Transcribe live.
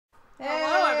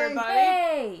Hello, everybody.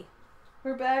 Hey!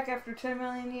 We're back after 10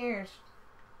 million years.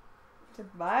 To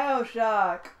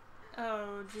Bioshock.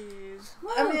 Oh, jeez.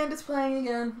 Amanda's playing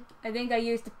again. I think I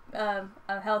used a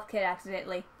health kit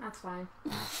accidentally. That's fine.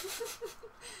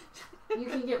 You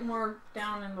can get more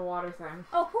down in the water thing.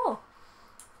 Oh, cool.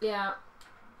 Yeah.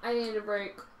 I need a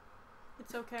break.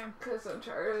 It's okay. Because I'm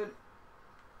tired.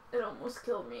 It almost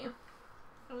killed me.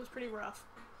 It was pretty rough.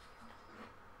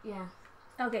 Yeah.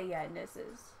 Okay, yeah, this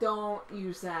is... Don't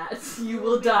use that. You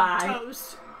will die.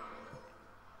 Toast.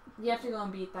 You have to go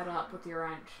and beat that up with your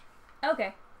wrench.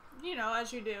 Okay. You know,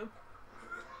 as you do.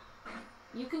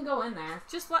 You can go in there.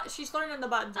 She's learning the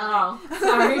buttons. Oh,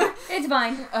 sorry. It's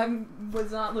fine. I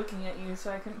was not looking at you,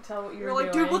 so I couldn't tell what you You're were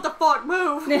like, doing. dude, what the fuck?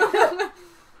 Move!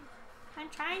 I'm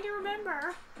trying to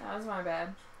remember. That was my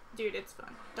bad. Dude, it's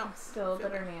fun. Don't. Still feel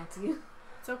better bad. Nancy.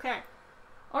 It's okay.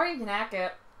 Or you can hack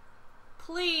it.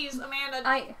 Please, Amanda,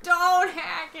 I- don't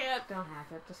hack it. Don't hack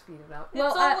it. Just beat it up. Well,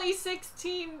 It's only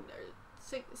 $16.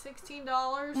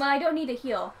 Well, I don't need a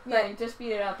heal. Yeah, you just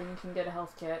beat it up and you can get a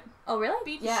health kit. Oh, really?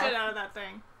 Beat the Yeah. shit out of that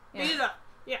thing. Yeah. Beat it up.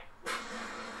 Yeah.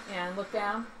 Yeah, and look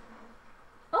down.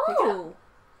 Oh!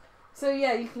 So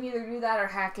yeah, you can either do that or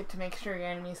hack it to make sure your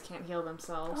enemies can't heal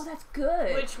themselves. Oh, that's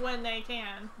good. Which, when they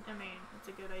can, I mean, it's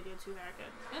a good idea to hack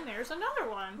it. And there's another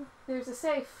one. There's a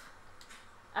safe.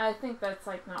 I think that's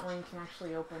like not one you can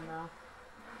actually open though.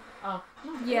 Oh.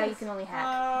 No, Yeah, it you is. can only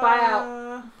hack. Buy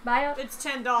out. Buy out? It's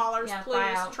 $10, Yeah, buy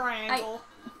please. out. Triangle.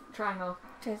 Triangle.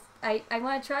 Just, I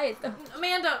want to try it.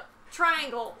 Amanda,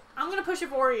 triangle. I'm gonna push it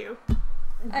for you.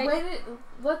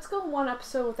 Let's go one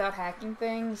episode without hacking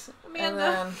things. Amanda. And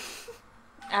then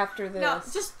after this. No,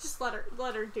 just let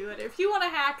her do it. If you want to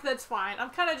hack, that's fine. I'm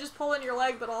kind of just pulling your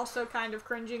leg, but also kind of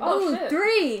cringing. Oh, Ooh, shit.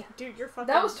 3! Dude, you're fucking...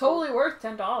 That was totally worth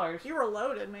 $10. You were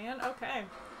loaded, man. Okay.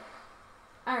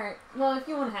 Alright. Well, if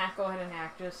you want to hack, go ahead and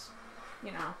hack. Just,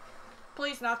 you know.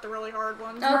 Please, not the really hard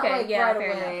ones. Oh. Not, Okay, like, yeah, right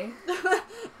fair away.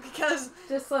 Because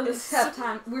Just let us have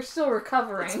time. We're still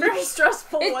recovering. it's very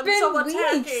stressful It's when been someone's weeks.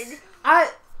 hacking.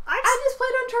 I just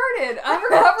played Uncharted. I'm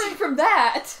recovering from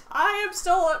that. I am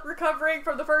still recovering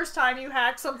from the first time you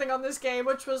hacked something on this game,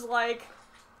 which was like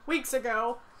weeks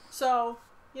ago. So,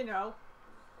 you know.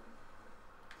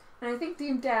 And I think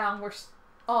deep down, we're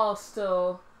all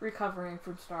still recovering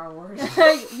from Star Wars.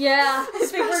 Yeah. I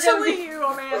think we're gonna Especially be you,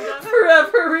 Amanda.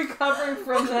 forever recovering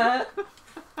from that.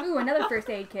 Ooh, another first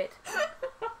aid kit.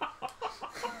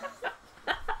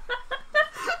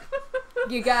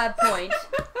 You got a point.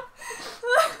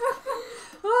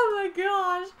 Oh my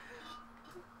gosh.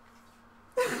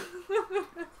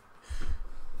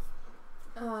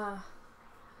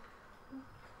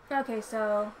 Okay,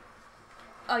 so...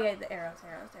 Oh yeah, the arrows.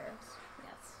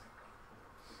 Yes.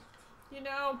 You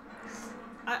know,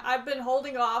 I've been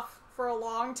holding off for a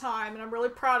long time, and I'm really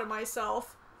proud of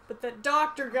myself. But that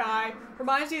doctor guy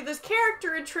reminds me of this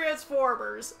character in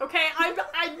Transformers. Okay,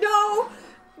 I know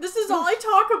this is all I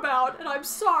talk about, and I'm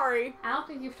sorry. I don't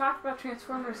think you've talked about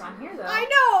Transformers on here, though. I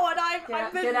know, and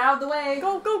I've been... Get out of the way.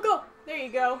 Go. There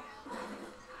you go.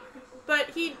 But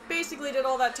he basically did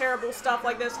all that terrible stuff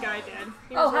like this guy did.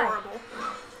 He was hi. horrible.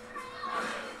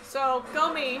 So,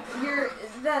 go me.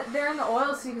 They're in the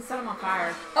oil, so you can set them on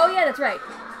fire. Oh yeah, that's right.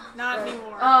 Not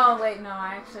anymore. Oh, wait, no,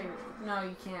 no,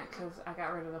 you can't, because I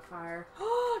got rid of the fire.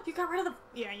 You got rid of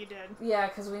the... Yeah, you did. Yeah,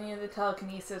 because we needed the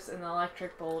telekinesis and the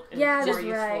electric bolt is Yeah, more that's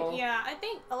useful. right. Yeah, I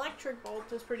think electric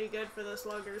bolt is pretty good for the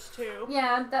sluggers, too.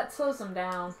 Yeah, that slows them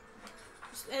down.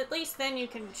 At least then you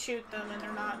can shoot them and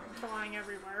they're not flying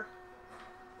everywhere.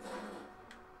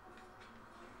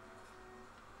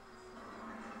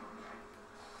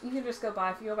 You can just go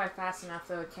by. If you go by fast enough,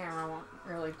 the camera won't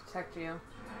really detect you.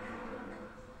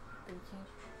 But you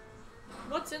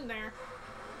can't. What's in there?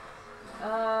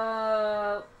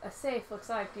 A safe, looks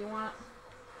like. Do you want...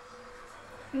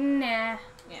 Nah.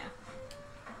 Yeah.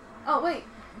 Oh, wait.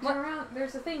 What? Turn around.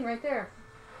 There's a thing right there.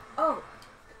 Oh,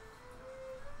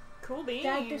 Cool beans.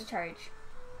 that discharge.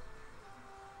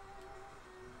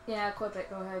 Yeah, equip it.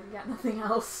 Go ahead. You got nothing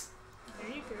else.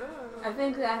 There you go. I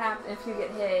think that happens if you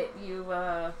get hit, you,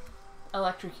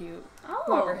 electrocute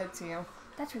whoever Oh, hits you.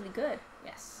 that's really good.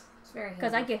 Yes. It's very handy.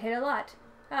 Because I get hit a lot.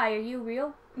 Hi, are you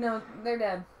real? No, they're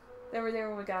dead. They were there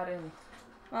when we got in.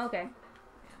 Okay.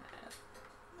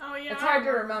 Oh, yeah. It's hard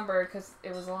to remember because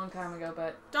it was a long time ago,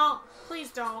 but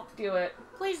Please don't. do it.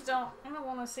 Please don't. I don't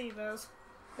want to see those.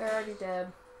 They're already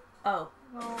dead. Oh.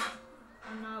 No,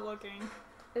 I'm not looking.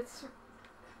 It's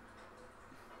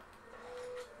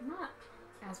not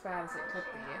as bad as it could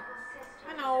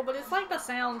be. I know, but it's like the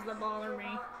sounds that bother me.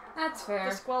 That's The fair.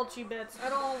 squelchy bits. I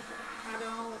don't.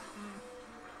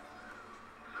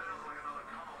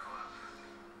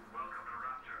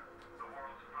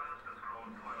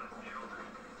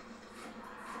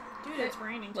 it's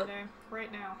raining What? today.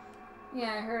 Right now.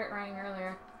 Yeah, I heard it raining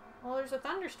earlier. Well, there's a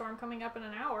thunderstorm coming up in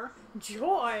an hour.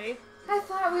 Joy! I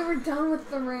thought we were done with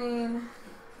the rain.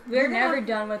 We're You're never gonna-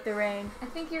 done with the rain. I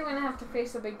think you're gonna have to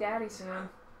face the Big Daddy soon.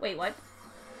 Wait, what?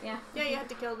 Yeah. Yeah, you have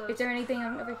to kill those. Is there anything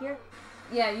over here?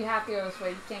 Yeah, you have to go this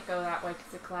way. You can't go that way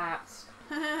because it collapsed.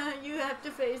 You have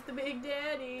to face the Big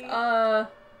Daddy.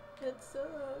 It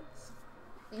sucks.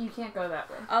 You can't go that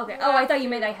way. Okay. Oh, I thought you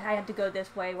meant I had to go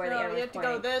this way where the No, arrow you was have to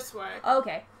pointing. go this way.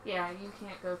 Okay. Yeah, you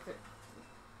can't go through.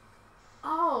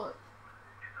 Oh.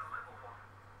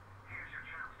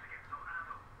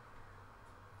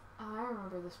 Oh, I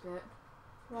remember this bit.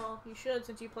 Well, you should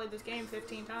since you played this game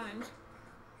 15 times.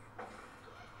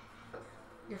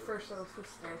 Your first little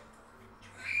sister.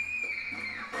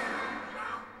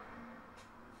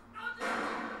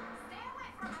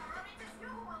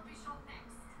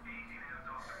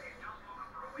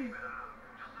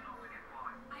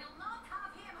 I'll not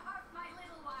have him hurt my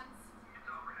little ones.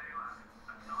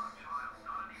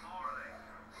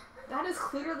 That is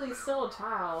clearly still a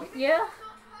child. Yeah.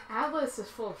 Atlas is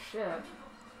full of shit.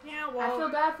 Yeah, I well, feel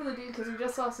bad for the dude because he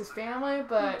just lost his family,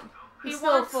 but he's He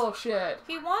still wants- full of shit.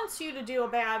 he wants you to do a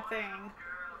bad thing.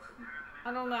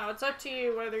 I don't know. It's up to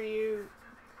you whether you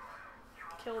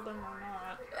kill them or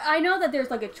not. I know that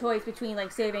there's like a choice between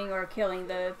like saving or killing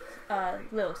the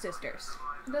little sisters.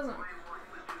 It doesn't.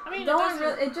 I mean, The it, only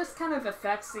doesn't, it just kind of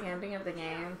affects the ending of the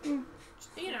game.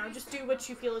 you know, just do what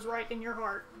you feel is right in your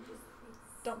heart.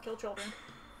 Don't kill children.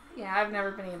 Yeah, I've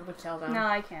never been able to kill them. No,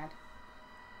 I can't.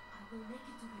 I will make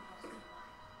it to the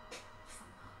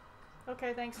afterlife.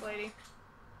 Okay, thanks, lady.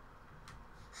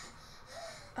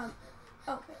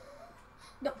 Oh.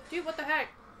 Dude, what the heck?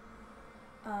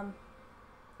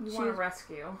 You She want to was-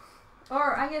 rescue.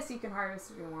 Or I guess you can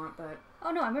harvest if you want, but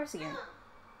Oh no, I'm rescuing.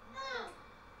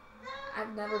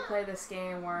 I've never played this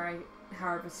game where I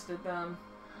harvested them.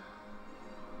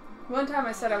 One time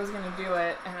I said I was going to do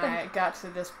it, and I got to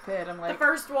this pit. I'm The like,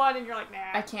 first one, and you're like, nah.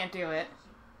 I can't do it.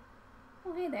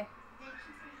 Oh, hey there.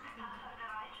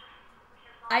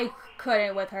 I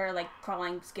couldn't with her like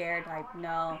crawling scared. Like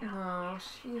no. No,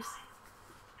 she's...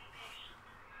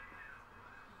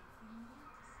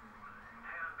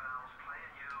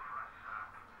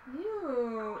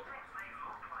 You...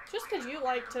 Just because you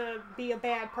like to be a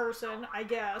bad person, I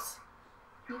guess.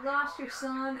 You lost your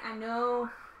son, I know.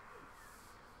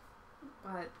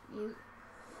 But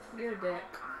you're a dick.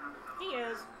 He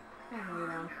is. I hate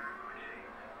him.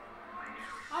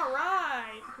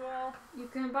 Alright. Well, You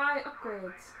can buy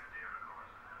upgrades.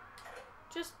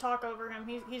 just talk over him.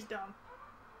 He's dumb.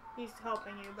 He's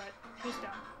helping you, but he's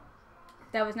dumb.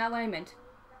 That was not what I meant.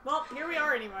 Well, here we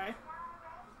are anyway.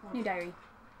 New diary.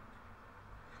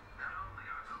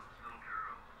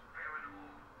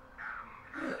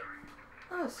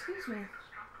 Oh, excuse me.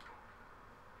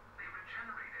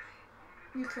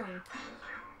 You can...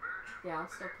 Yeah, I'll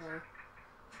still play.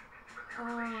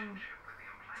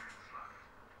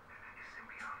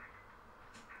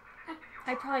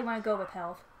 I probably want to go with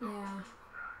health. Yeah.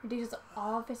 Do just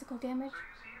all physical damage?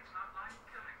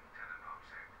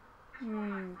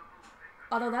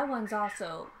 Although that one's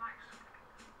also...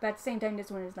 But at the same time,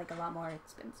 this one is like a lot more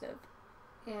expensive.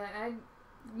 Yeah,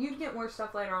 you'd get more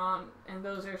stuff later on, and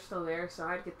those are still there, so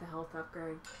I'd get the health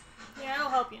upgrade. Yeah, I'll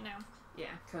help you now. Yeah,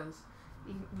 because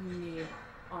you need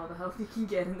all the health you can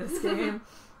get in this game.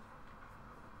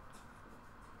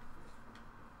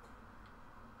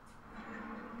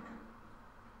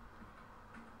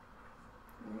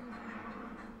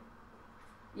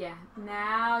 Yeah,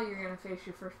 now you're gonna face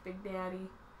your first Big Daddy.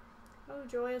 Oh,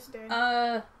 joyous day.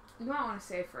 You might want to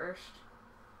save first.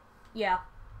 Yeah.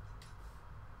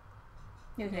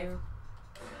 New save. New.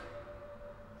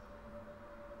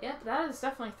 Yep, that is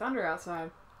definitely thunder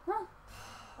outside. Huh.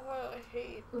 Oh, I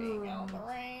hate being out in the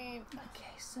rain.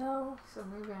 Okay, so So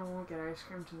maybe I won't get ice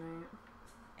cream tonight.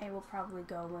 I will probably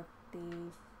go with the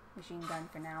machine gun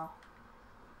for now.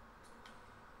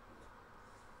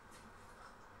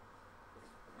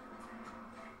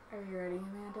 Are you ready,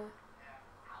 Amanda?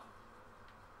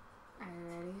 Are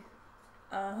you ready?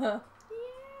 Uh-huh.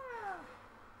 Yeah.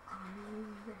 Are you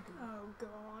ready? Oh,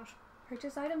 gosh.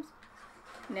 Purchase items?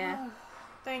 Nah.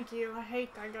 Thank you. I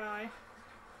hate that guy.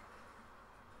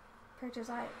 Purchase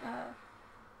Do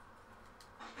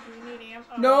you need amp?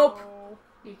 Nope. Oh.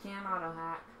 You can auto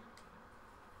hack.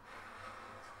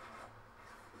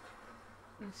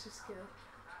 Let's just go.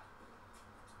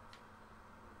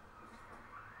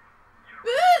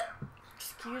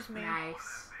 Excuse me.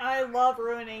 Nice. I love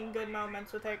ruining good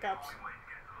moments with hiccups.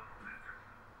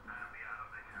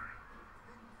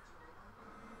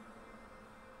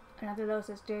 another little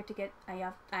sister to get.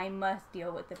 I must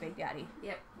deal with the Big Daddy.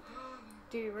 Yep.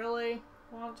 Do you really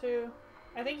want to?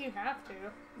 I think you have to.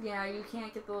 Yeah, you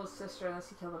can't get the little sister unless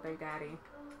you kill the Big Daddy.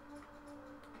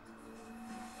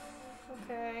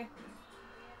 Okay.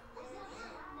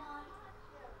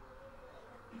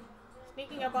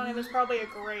 Sneaking up on him is probably a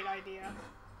great idea.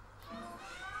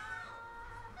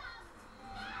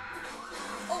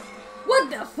 Oh, what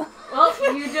the fuck?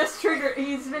 Well, you just triggered.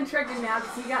 He's been triggered now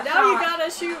because he got Now shot. you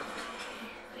gotta shoot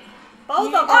both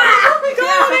of them. Ah! Go,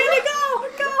 Yeah. Amanda, go!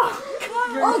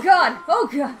 Oh god! Oh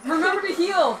god! Remember to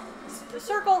heal.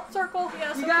 Circle, circle,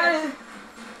 yes, You okay. got it.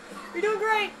 You're doing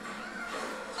great.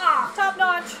 Ah, top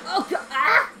notch. Oh god!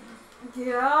 Ah!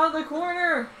 Get out of the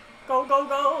corner. Go, go,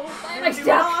 go. Why am You're I doing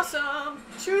stuck? awesome.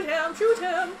 Shoot him, shoot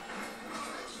him.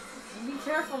 Be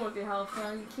careful with your health,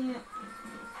 though. You can't.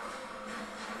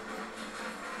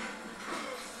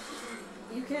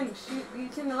 You can shoot. You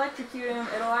can electrocute him.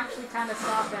 It'll actually kind of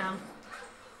stop him.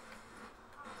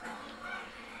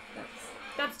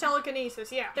 That's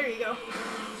telekinesis, yeah, there you go.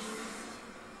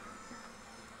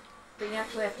 But you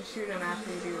actually have to shoot him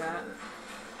after you do that.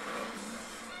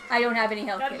 I don't have any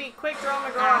health. Gotta kit. be quick, draw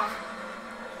McGraw. Ah.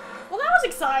 Well, that was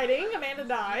exciting. Amanda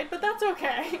died, but that's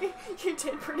okay. You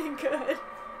did pretty good.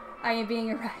 I am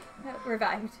being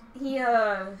revived. He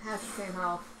has the same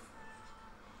health.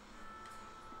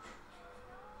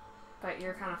 But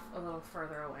you're kind of a little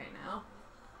further away now.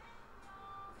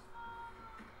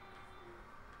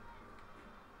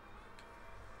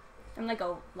 I'm like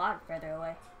a lot further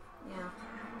away. Yeah.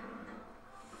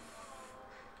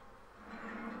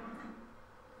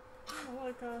 Oh,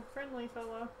 like a friendly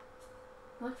fellow.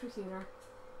 Electrocute her.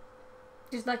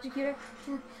 Just electrocute her?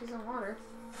 Yeah, she's in water.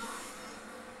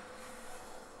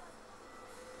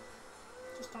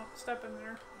 Just don't step in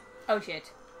there. Oh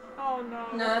shit. Oh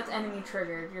no. No, that's enemy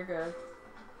triggered. You're good.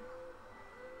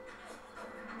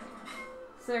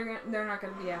 So they're not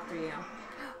going to be after you.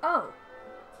 Oh.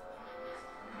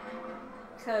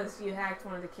 Because you hacked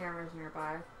one of the cameras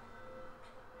nearby.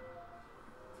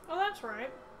 Oh, that's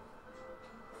right.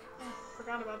 Oh,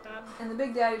 forgot about that. And the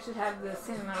Big Daddy should have the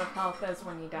same amount of health as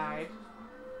when he died.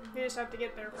 You just have to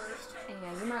get there first. And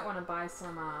you might want to buy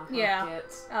some health Yeah.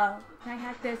 kits. Can I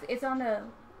hack this? It's on the.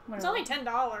 It's only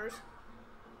 $10.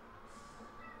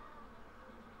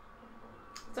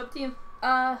 It's up to you.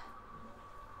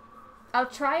 I'll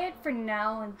try it for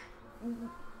now and.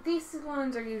 These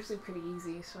ones are usually pretty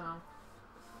easy, so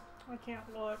I can't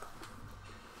look.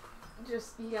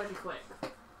 just, you gotta be quick.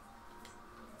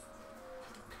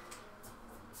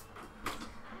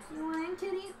 You want in,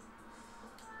 kitty?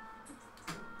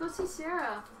 Go see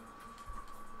Sarah.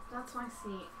 That's my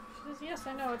seat. She says, yes,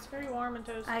 I know. It's very warm and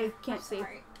toasty. I can't see.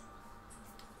 Sorry.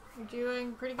 You're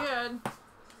doing pretty good.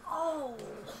 Oh.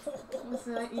 Was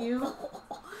that you?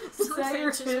 Something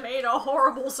your just tip? made a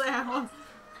horrible sound.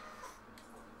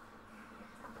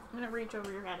 I'm gonna reach over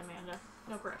your head, Amanda.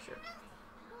 No pressure.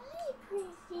 Hi,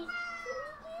 Prissy.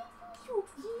 So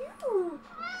cute. You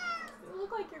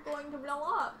look like you're going to blow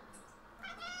up.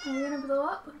 Are you gonna blow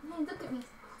up? Hey, look at me.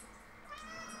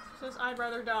 She says, I'd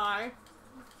rather die.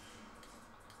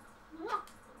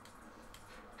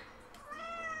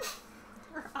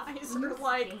 Her eyes are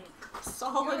like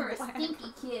solid You're a black.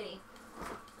 stinky kitty.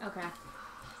 Okay.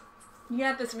 You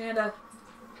got this, Amanda.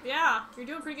 Yeah, you're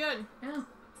doing pretty good. Yeah.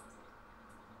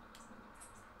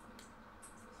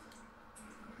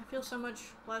 I feel so much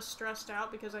less stressed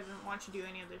out because I didn't watch you do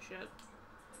any of this shit.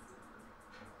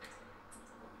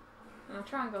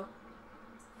 Triangle.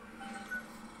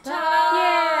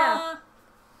 Ta-da!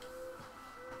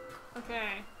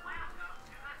 Okay.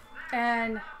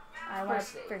 And I want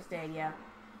First aid. first aid, yeah.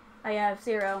 I have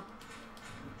 0.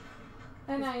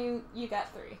 And now you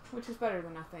got 3, which is better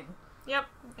than nothing. Yep.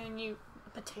 And you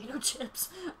potato chips.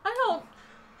 I don't.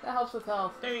 That helps with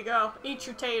health. There you go. Eat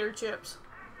your tater chips.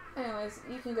 Anyways,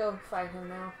 you can go fight him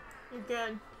now. You're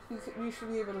good. You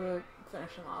should be able to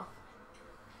finish him off.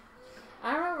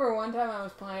 I remember one time I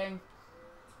was playing,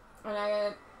 and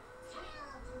I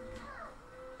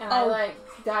like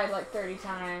died like 30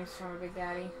 times from a Big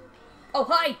Daddy. Oh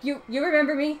hi! You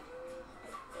remember me?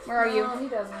 Where are you? No, he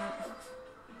doesn't.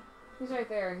 He's right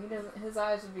there. He doesn't. His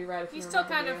eyes would be red if He's he still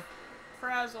remembered kind of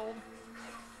frazzled.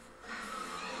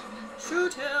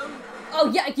 Shoot him!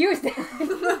 Oh yeah, use that.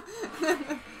 you.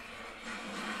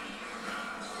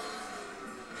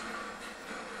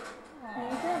 You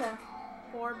did it.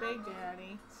 Poor Big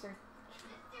Daddy. Sir.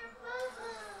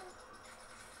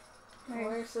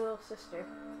 Where's the little sister?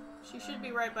 She should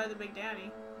be right by the Big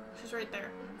Daddy. She's right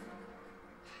there.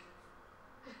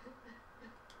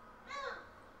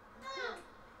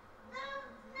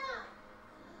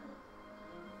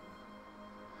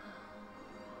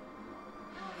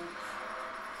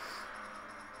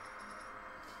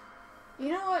 You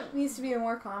know what needs to be a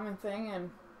more common thing in,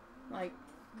 like,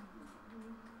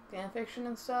 fanfiction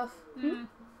and stuff? Mm.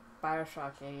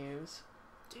 Bioshock AUs.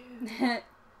 Dude.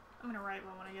 I'm gonna write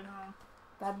one when I get home.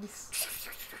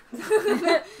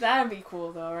 That'd be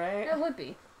cool though, right? That would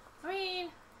be. I mean,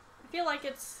 I feel like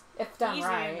it's If done easy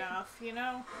right. enough, you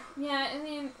know? Yeah, I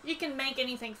mean, You can make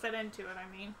anything fit into it, I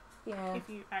mean, yeah. if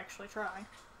you actually try.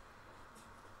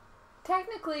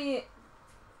 Technically,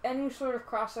 any sort of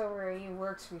crossover AU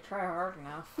works if you try hard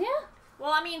enough. Yeah.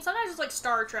 Well, I mean, sometimes it's like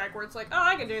Star Trek, where it's like, oh,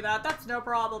 I can do that, that's no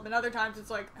problem. And other times it's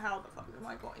like, how the fuck am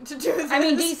I going to do this? I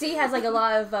mean, DC has like a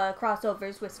lot of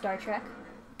crossovers with Star Trek.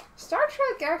 Star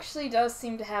Trek actually does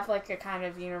seem to have like a kind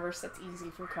of universe that's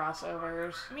easy for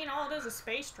crossovers. I mean, all it is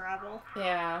space travel,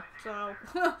 Yeah. so...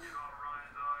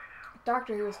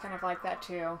 Doctor Who is kind of like that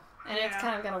too. And it's Yeah.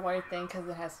 kind of got a weird thing because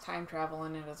it has time travel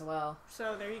in it as well.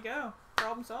 So, there you go.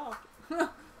 Problem solved.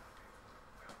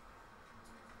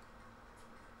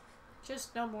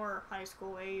 Just no more high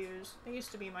school AUs. They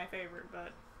used to be my favorite, but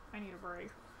I need a break.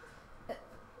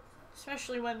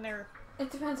 Especially when they're... It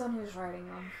depends on who's writing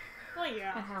them Well,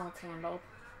 yeah. and how it's handled.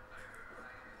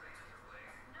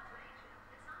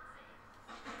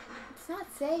 It's not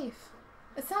safe.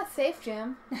 It's not safe,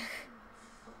 Jim.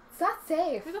 It's not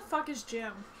safe. Who the fuck is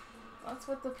Jim? That's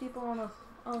what the people on the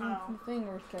Oh. thing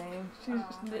were saying. Oh,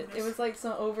 It was like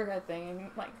some overhead thing,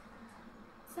 and like,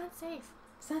 It's not safe.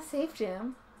 it's not safe,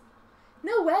 Jim.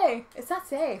 No way. It's not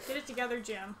safe. Get it together,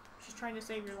 Jim. She's trying to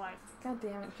save your life. God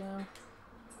damn it, Jim.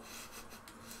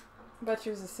 Bet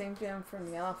you was the same Jim from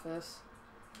The Office.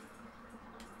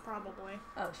 Probably.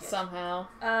 Oh shit. Somehow.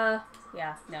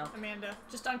 Yeah, no. Amanda.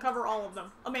 Just uncover all of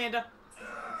them. Amanda.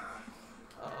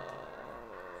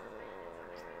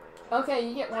 Okay,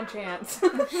 you get one chance.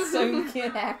 So you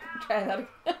can't try that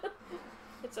again.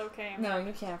 It's okay. No,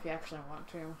 you can't if you actually want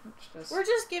to. It's just... We're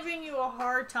just giving you a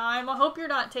hard time. I hope you're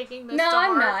not taking this No, to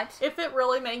I'm heart. not. If it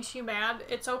really makes you mad,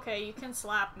 it's okay. You can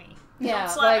slap me. Yeah, Don't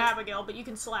slap like- Abigail, but you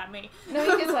can slap me. No,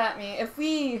 you can slap me.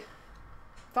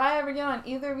 If I ever get on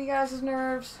either of you guys'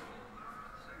 nerves...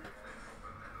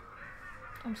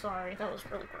 I'm sorry. That was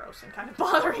really gross and kind of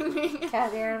bothering me.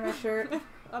 Cat hair in my shirt.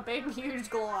 A big, huge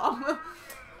glob.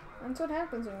 That's what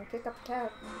happens when you pick up a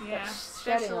cat. Yeah, That's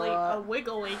shedding especially a lot. a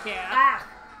wiggly cat. Ah!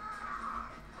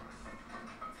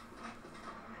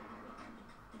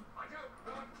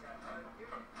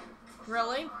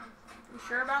 Really? You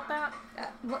sure about that?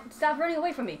 Stop running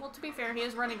away from me. Well, to be fair, he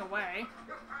is running away.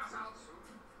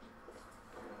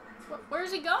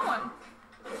 Where's he going?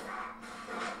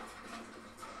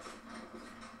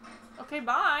 Okay,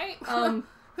 bye.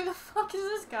 Who the fuck is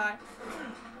this guy?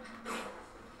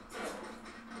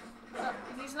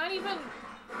 He's not even...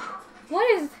 What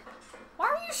is... Why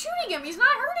are you shooting him? He's not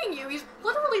hurting you. He's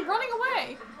literally running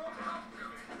away.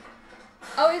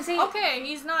 Oh, is he... Okay,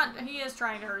 he's not... He is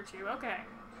trying to hurt you. Okay.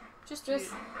 Just...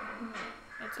 Just...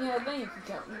 It's okay. Yeah, then you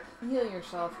can go heal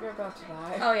yourself. You're about to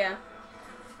die. Oh, yeah.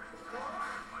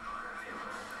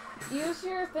 Use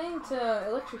your thing to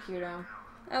electrocute him.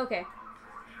 Okay.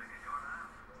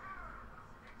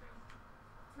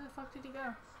 Where the fuck did he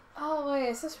go? Oh, wait.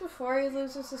 Is this before he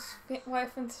loses his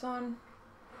wife and son?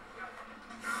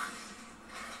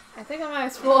 I think I might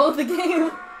have spoiled the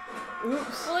game.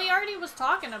 Oops. Well, he already was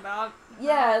talking about...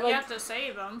 Yeah, you like... have to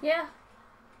save him. Yeah.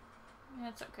 Yeah,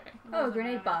 it's okay. It Oh, doesn't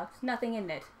grenade matter. box. Nothing in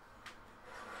it.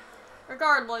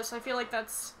 Regardless, I feel like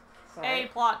that's Sorry. a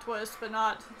plot twist, but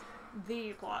not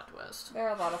the plot twist. There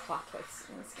are a lot of plot twists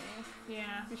in this game.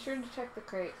 Yeah. Be sure to check the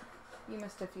crate. You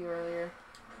missed a few earlier.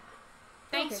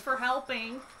 Thanks Okay. for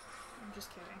helping. I'm just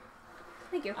kidding.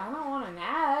 Thank you. I don't want to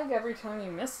nag every time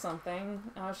you miss something.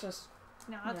 I was just...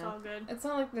 No, that's No. all good. It's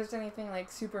not like there's anything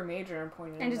like super major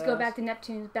important. And just go back to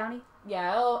Neptune's bounty.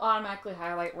 Yeah, it'll automatically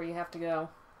highlight where you have to go.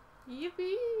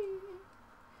 Yippee!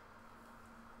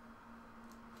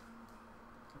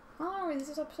 How long are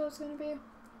these episodes going to be?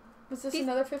 Was this These-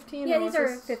 another 15? Yeah, or these was are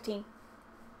this... 15.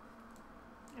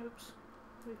 Oops.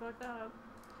 We fucked that up.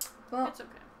 Well, It's okay.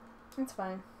 it's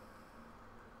fine.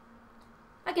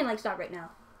 I can, like, stop right now.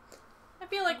 I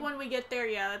feel like when we get there,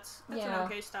 yeah, that's Yeah. an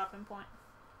okay stopping point.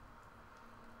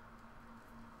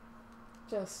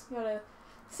 Just gotta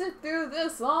sit through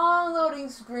this long loading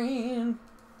screen.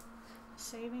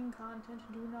 Saving content,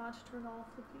 do not turn off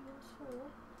the PS4.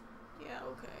 Yeah,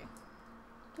 okay.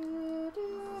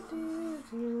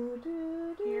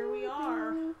 Here we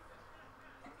are.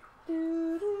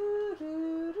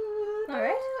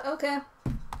 Alright. Okay.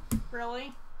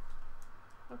 Really?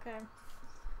 Okay.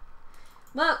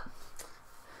 Well,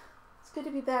 it's good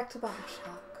to be back to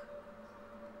Bioshock.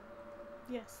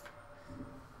 Yes.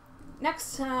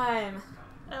 Next time,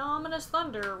 ominous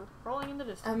thunder rolling in the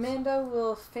distance. Amanda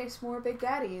will face more big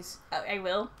daddies. Oh, I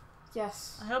will.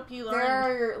 Yes. I hope you There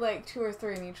learned. are like 2 or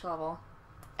 3 in each level.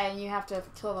 And you have to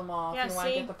kill them all Yeah, if you want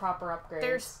to see? get the proper upgrades.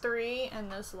 There's 3 in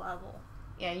this level.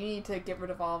 Yeah, you need to get rid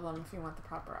of all of them if you want the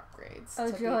proper upgrades Oh,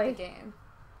 to joy. beat the game.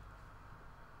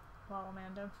 Well,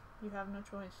 Amanda, you have no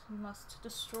choice. You must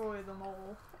destroy them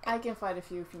all. I can fight a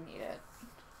few if you need it.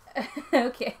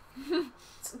 Okay.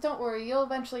 So don't worry, you'll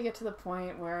eventually get to the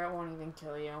point where it won't even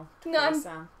kill you. No, face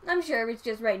them. I'm sure it's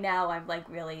just right now I'm like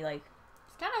really like.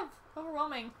 It's kind of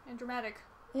overwhelming and dramatic.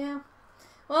 Yeah.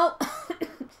 Well,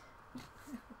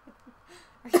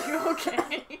 Are you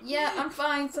okay? yeah, I'm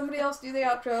fine. Somebody else do the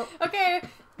outro. Okay,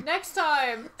 next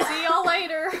time. See y'all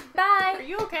later. Bye. Are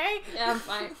you okay? Yeah, I'm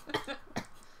fine.